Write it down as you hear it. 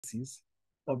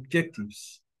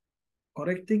objectives,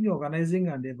 correcting, organizing,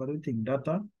 and evaluating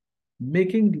data,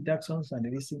 making deductions and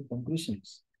releasing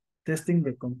conclusions, testing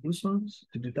the conclusions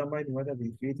to determine whether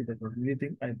they fit the probability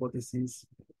hypothesis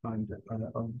and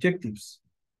objectives.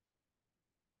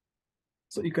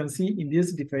 So you can see in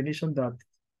this definition that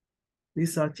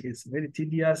research is very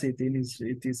tedious. It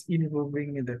is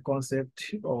involving the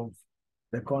concept of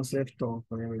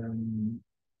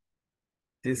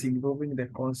it is involving the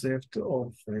concept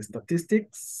of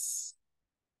statistics.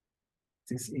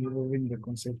 It is involving the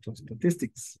concept of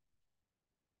statistics.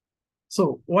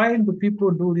 So why do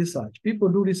people do research? People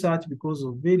do research because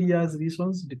of various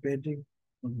reasons depending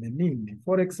on the need.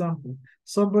 For example,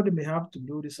 somebody may have to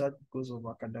do research because of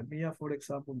academia, for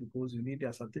example, because you need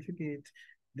a certificate.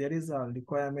 There is a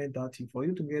requirement that for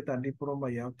you to get a diploma,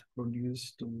 you have to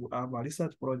produce, to have a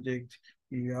research project,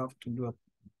 you have to do a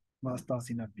master's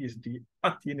in a PhD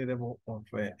at any level of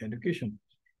education.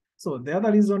 So the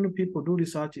other reason people do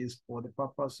research is for the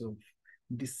purpose of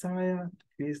desire to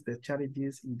face the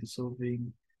challenges in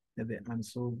solving the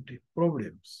unsolved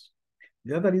problems.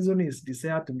 The other reason is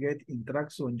desire to get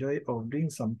intellectual joy of doing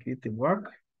some creative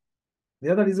work.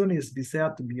 The other reason is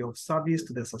desire to be of service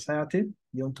to the society.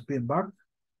 You want to pay back.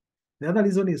 The other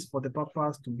reason is for the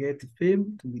purpose to get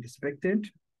fame, to be respected.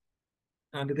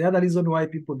 And the other reason why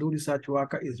people do research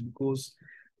work is because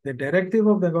the directive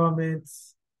of the government,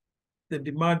 the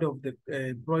demand of the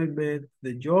employment,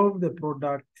 the job, the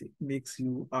product makes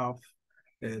you have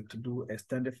to do a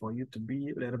standard for you to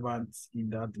be relevant in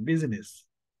that business.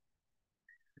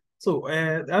 So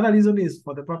the other reason is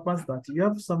for the purpose that you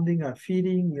have something, a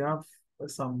feeling, you have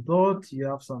some thought, you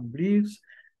have some beliefs,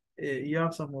 you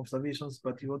have some observations,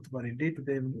 but you want to validate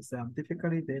them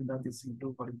scientifically, then that is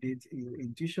to validate your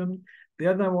intuition. The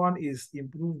other one is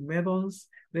improve methods.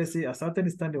 Let's say a certain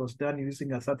study was done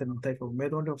using a certain type of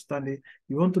method of study.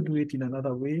 You want to do it in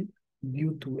another way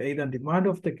due to either demand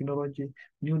of technology,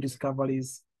 new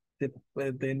discoveries,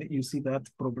 then you see that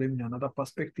problem in another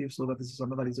perspective. So that is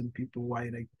another reason people why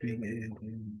like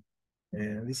doing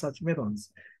research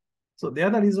methods. So the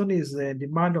other reason is the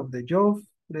demand of the job.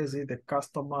 Let's say the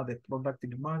customer, the product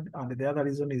demand, and the other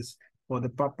reason is for the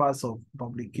purpose of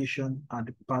publication and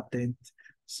patent,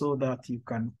 so that you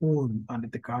can own and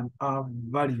it can have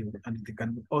value and it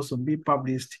can also be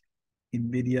published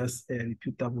in various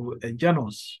reputable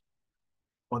journals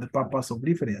for the purpose of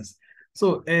reference.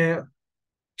 So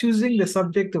choosing the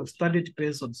subject of study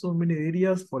depends on so many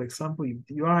areas. For example, if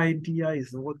your idea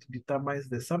is what determines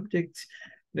the subject,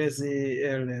 let's say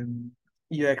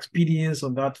your experience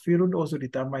on that field also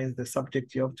determines the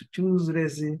subject you have to choose.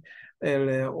 Let's say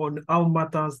on how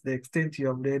matters, the extent you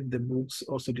have read the books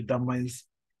also determines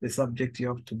the subject you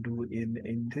have to do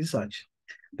in research.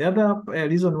 The other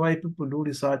reason why people do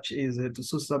research is to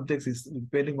choose subjects is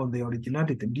depending on the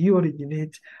originality. Do you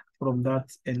originate from that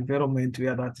environment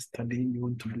where that study you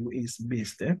want to do is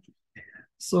based?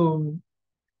 So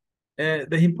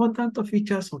the important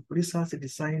features of research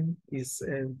design is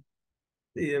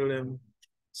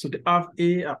should have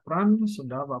a plan, should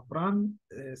have a plan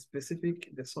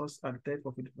specific, the source and type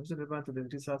of information relevant to the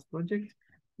research project.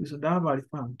 You should have a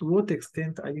plan. To what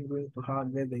extent are you going to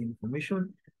have the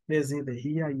information? Let's say that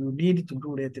here you need to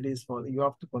do that list for you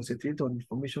have to concentrate on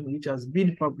information which has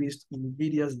been published in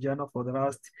various journals for the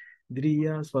last 3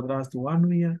 years, for the last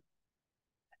 1 year.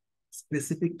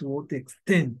 Specific to what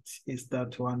extent is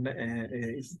that one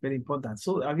is very important.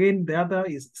 So again, the other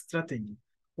is strategy.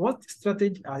 What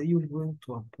strategy are you going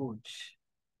to approach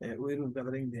when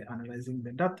gathering the analyzing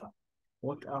the data?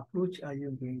 What approach are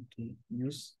you going to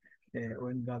use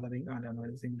when gathering and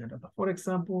analyzing the data? For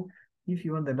example, if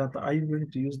you want the data, are you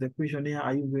going to use the questionnaire?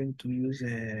 Are you going to use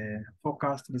a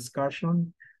forecast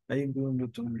discussion? Are you going to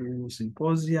do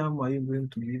symposium? Are you going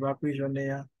to give a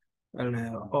questionnaire?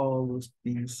 All those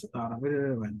things are very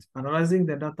relevant. Analyzing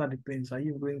the data depends. Are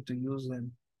you going to use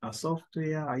a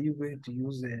software? Are you going to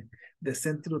use the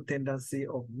central tendency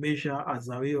of measure as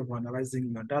a way of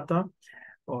analyzing your data,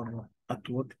 or at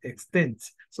what extent?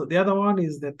 So the other one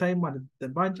is the time and the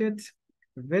budget.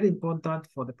 Very important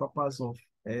for the purpose of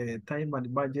time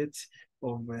and budget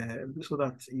of so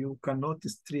that you cannot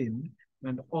stream,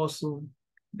 and also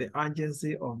the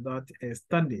urgency of that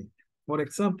study. For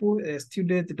example, a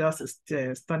student does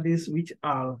studies which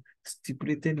are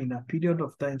stipulated in a period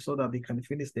of time so that they can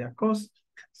finish their course.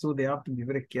 So they have to be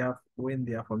very careful when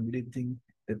they are formulating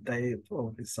the type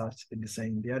of research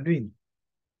design they are doing.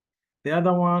 The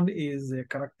other one is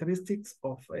characteristics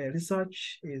of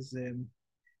research is the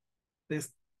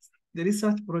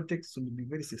research project should be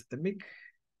very systemic.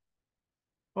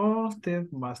 All steps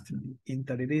must be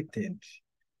interrelated.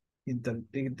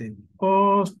 integrated.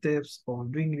 All steps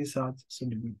of doing research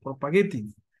should be propagative.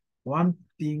 One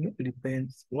thing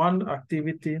depends, one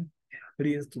activity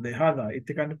leads to the other. It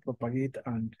can propagate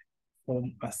and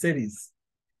form a series.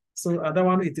 So other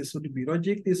one, it should be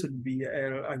logic. This should be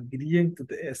agreeing to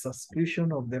the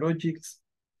subscription of the logics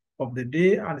of the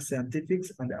day and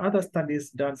scientifics and other studies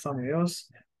done somewhere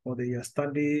else for the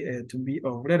study to be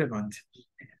of relevant.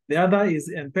 The other is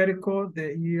empirical.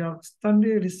 The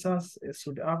study research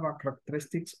should have a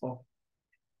characteristics of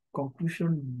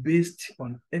conclusion based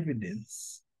on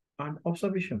evidence and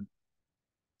observation.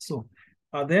 So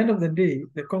at the end of the day,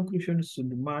 the conclusion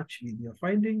should match with your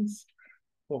findings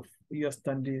of your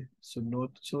study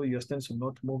your study should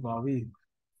not move away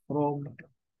from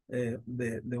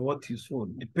the what you saw,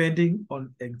 depending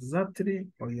on exactly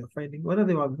on your finding, whether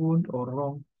they were good or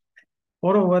wrong,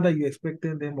 or whether you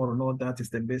expected them or not. That is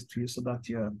the best way so that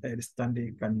your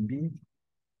study can be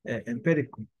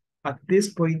empirical. At this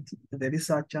point, the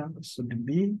researcher should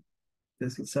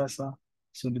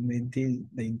maintain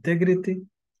the integrity,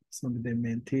 should they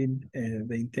maintain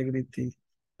the integrity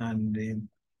and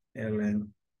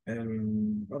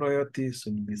royalties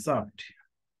should be served.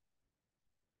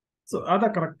 So other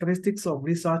characteristics of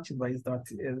research is that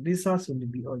research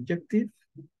should be objective.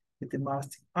 It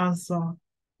must answer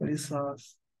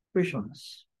research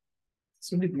questions. It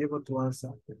should be able to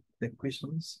answer the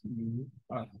questions you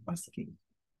are asking.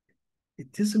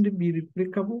 It should be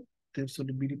replicable. It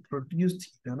should be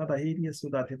reproduced in another area so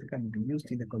that it can be used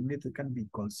in the community, it can be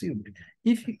consumed.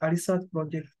 If a research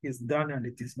project is done and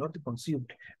it is not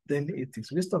consumed, then it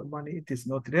is waste of money, it is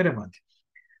not relevant.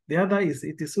 The other is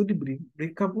it should be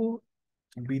breakable,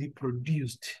 be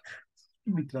reproduced,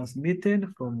 be transmitted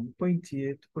from point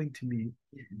A to point B,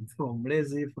 from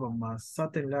let's say from a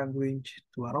certain language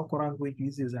to a local language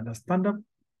uses understandable.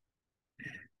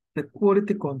 The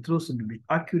quality control should be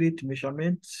accurate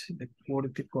measurement. The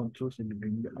quality control should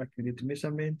be accurate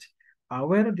measurement. A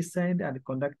well-designed and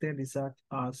conducted research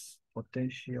has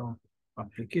potential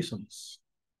applications.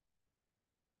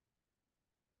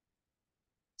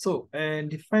 So,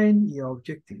 define your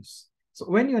objectives. So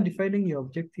when you're defining your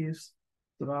objectives,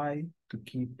 try to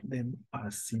keep them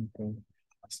as simple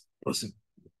as possible.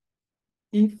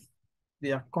 If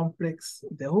they are complex,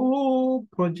 the whole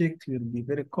project will be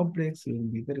very complex, it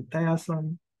will be very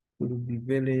tiresome, it will be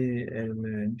very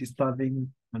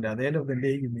disturbing, and at the end of the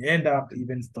day, you may end up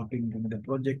even stopping the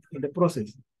project in the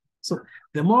process. So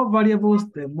the more variables,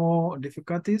 the more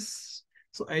difficulties.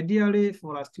 So ideally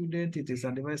for a student, it is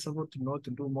advisable to not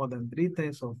to do more than 3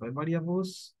 types of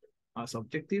variables as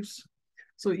objectives.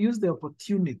 So use the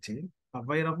opportunity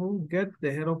available, get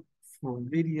the help from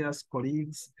various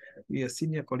colleagues, your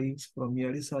senior colleagues, from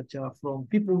your researcher, from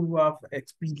people who have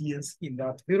experience in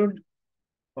that field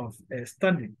of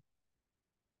study.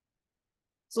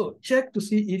 So check to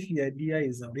see if your idea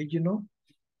is original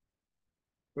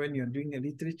when you're doing a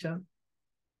literature,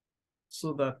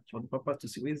 so that for the purpose to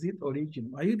see, is it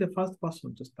original? Are you the first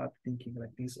person to start thinking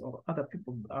like this, or other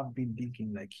people have been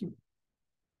thinking like you?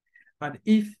 And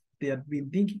if they have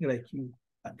been thinking like you,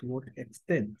 at what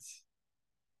extent?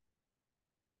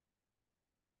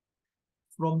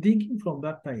 From thinking from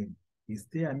that time, is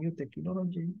there a new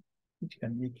technology which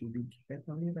can make you think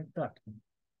better like that?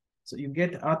 So you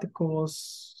get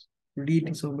articles,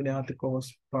 reading so many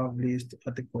articles, published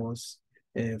articles,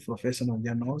 professional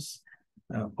journals,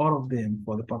 all of them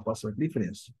for the purpose of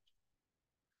reference.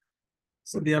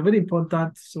 So they are very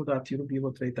important so that you'll be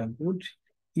able to write a good.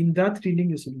 In that reading,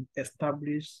 you should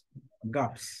establish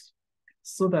gaps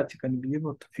so that you can be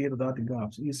able to fill that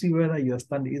gaps. You see whether your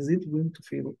study, is it going to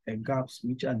fill a gaps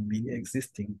which had been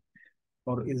existing,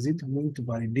 or is it going to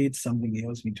validate something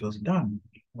else which was done,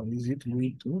 or is it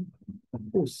going to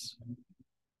propose?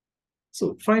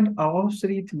 So find our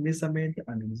obsolete measurement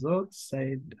and results,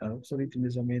 side obsolete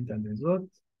measurement and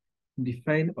results,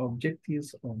 define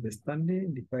objectives of the study,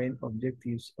 define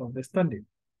objectives of the study.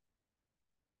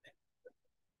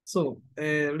 So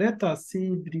let us see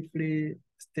briefly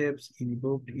steps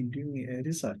involved in doing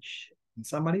research. In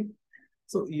summary,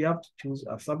 so you have to choose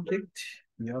a subject,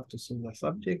 you have to choose a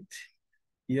subject,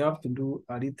 you have to do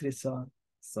a literature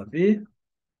survey,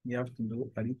 you have to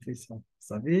do a literature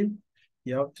survey,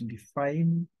 you have to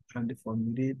define and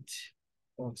formulate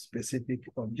of specific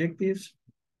objectives,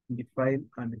 define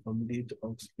and formulate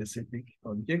of specific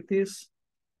objectives,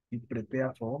 you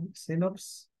prepare for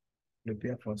synopsis,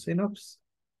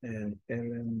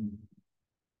 and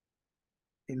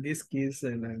in this case,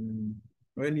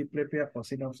 when you prepare for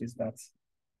synopsis, that's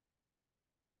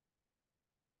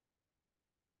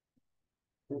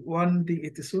one thing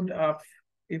it should have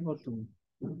able to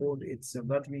hold itself.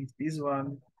 That means this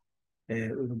one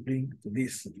will bring to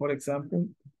this. For example,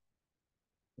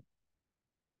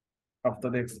 after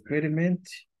the experiment,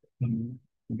 you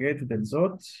get the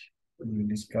result, you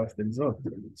discuss the result.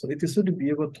 So it should be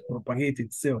able to propagate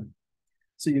itself.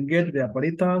 So you get the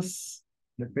apparatus,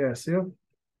 prepare yourself,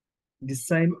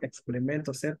 design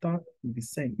experimental setup,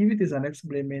 design. If it is an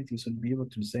experiment, you should be able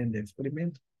to design the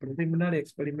experiment, preliminary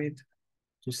experiment,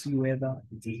 to see whether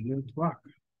it is going to work.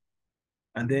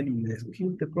 And then you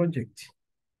execute the project.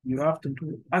 You have to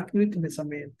do accurate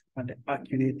measurement and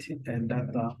accurate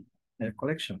data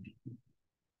collection.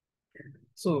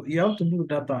 So you have to do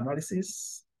data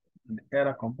analysis and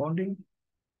error compounding,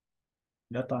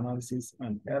 data analysis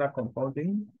and error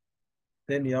compounding.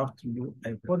 Then you have to do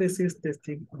hypothesis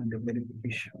testing and the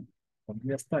verification of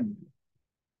your study.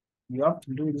 You have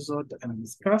to do result and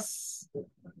discuss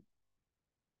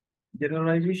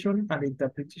generalization and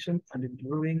interpretation and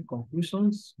drawing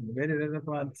conclusions, very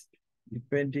relevant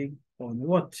depending on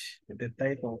what the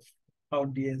type of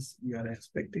audience you are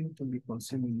expecting to be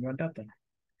consuming your data.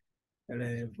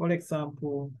 For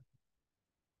example,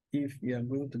 if you are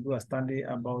going to do a study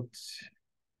about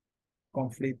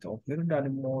conflict of wild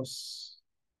animals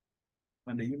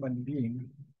and a human being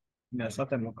in a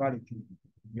certain locality,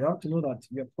 you have to know that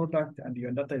your product and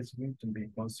your data is going to be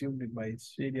consumed by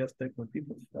various type of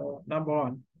people. So, number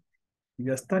one,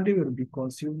 your study will be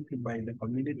consumed by the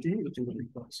community, it will be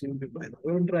consumed by the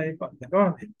wildlife and the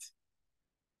government.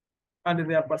 And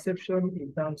their perception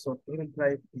in terms of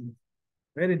wildlife is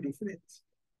very different.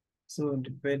 So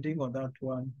depending on that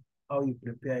one, how you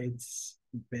prepare it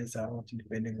depends a lot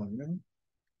depending on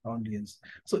your audience.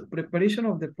 So preparation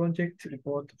of the project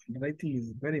report and writing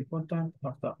is very important.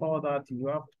 After all that, you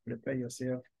have to prepare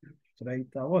yourself to write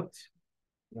what?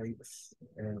 Write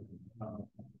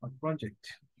a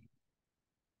project.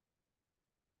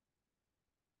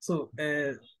 So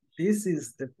this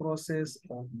is the process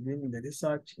of doing the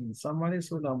research in summary.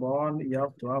 So number one, you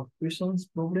have to have questions,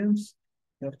 problems.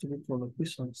 You have to look for the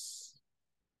questions.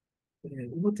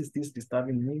 What is this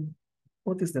disturbing me?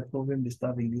 What is the problem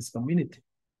disturbing this community?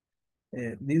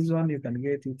 This one you can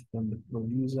get it from the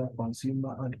producer,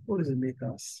 consumer, and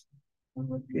policymakers.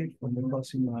 Okay, from the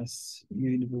consumers,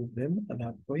 you involve them at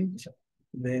that point.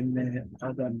 Then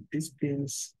other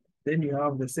disciplines. Then you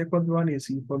have the second one is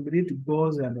you formulate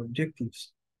goals and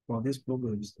objectives for these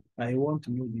programs. I want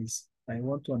to know this. I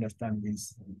want to understand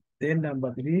this. Then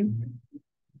number three,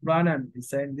 plan and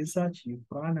design research. You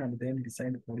plan and then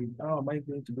design for it. How am I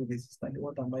going to do this study?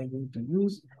 What am I going to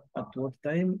use? At what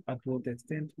time? At what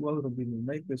extent? What will be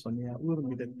my questionnaire? What will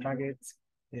be the target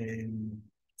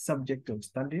subject of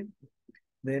study?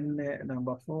 Then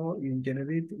number four, you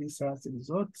generate research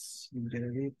results. You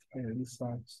generate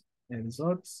research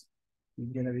results. You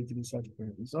generate research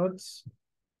results.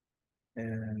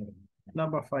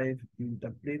 Number five, you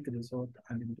interpret the result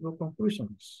and draw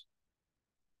conclusions.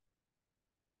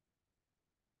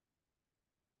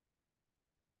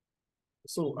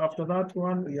 So after that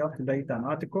one, we have to write an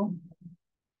article.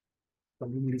 For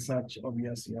doing research,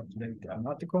 obviously, you have to write an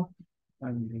article.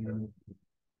 And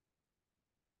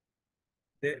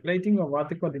the writing of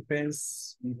article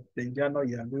depends with the journal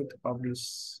you are going to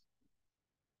publish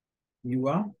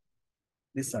your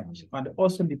research. And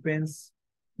also depends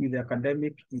with the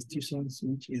academic institutions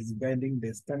which is guiding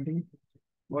the study.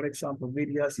 For example,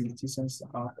 various institutions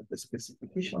have the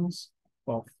specifications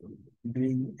of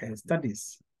doing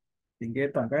studies. They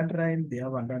get a guideline, they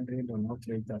have a guideline on how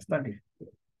to write a study.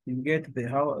 You get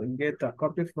a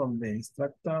copy from the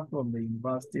instructor, from the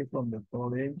university, from the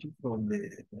college, from the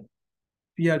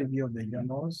peer review of the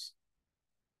journals,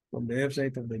 from the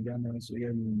website of the journals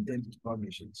where you intend to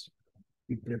publish it.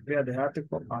 You prepare the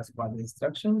article as per the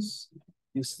instructions.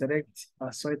 You select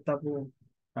a suitable,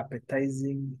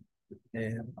 appetizing,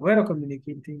 well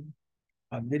communicating,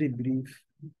 a very brief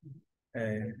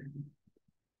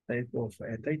type of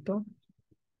title.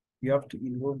 You have to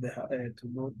involve the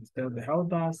tell the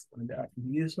authors and the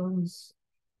affiliations.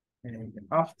 And the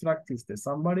abstract is the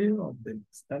summary of the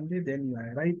study. Then you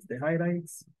write the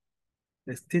highlights,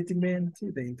 the statement,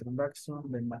 the introduction,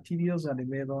 the materials and the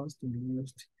methods to be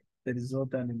used, the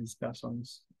result and the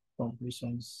discussions,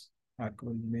 conclusions,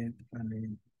 acknowledgement,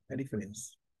 and a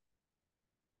reference.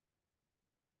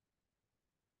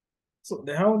 So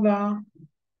the author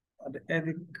and the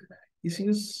ethic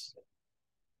issues.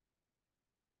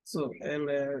 So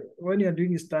when you're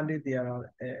doing a study, there are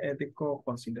ethical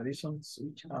considerations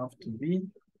which have to be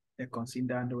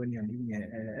considered when you're doing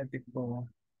ethical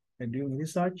doing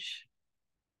research.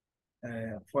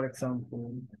 For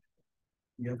example,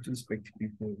 you have to respect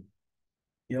people.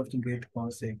 You have to get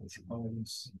consent.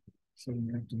 So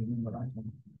you have to remember that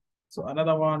one. So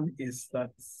another one is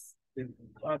that the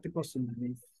article should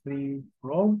be free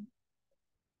from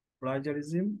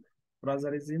plagiarism.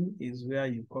 Plagiarism is where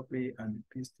you copy and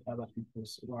paste other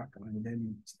people's work and then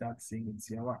you start saying it's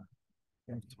your work.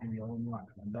 You have to do your own work,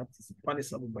 and that is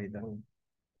punishable by the law.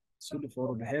 Should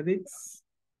follow the habits.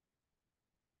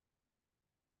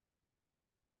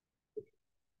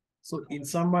 So in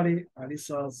summary,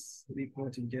 Alisa's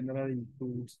report in general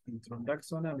includes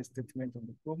introduction and statement of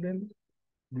the problem,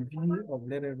 review of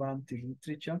relevant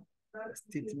literature,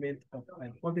 statement of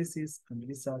hypothesis and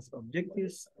research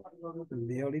objectives,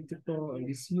 theoretical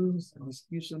issues,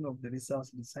 discussion of the research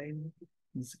design,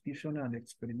 discussion and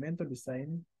experimental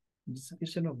design,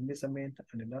 discussion of measurement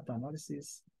and data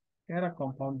analysis, error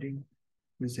compounding,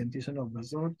 presentation of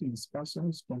results,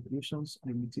 discussions, conclusions,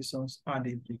 limitations, and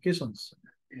implications.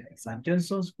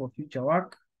 Suggestions for future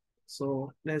work.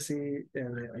 So let's say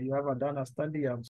you have a done a study, you have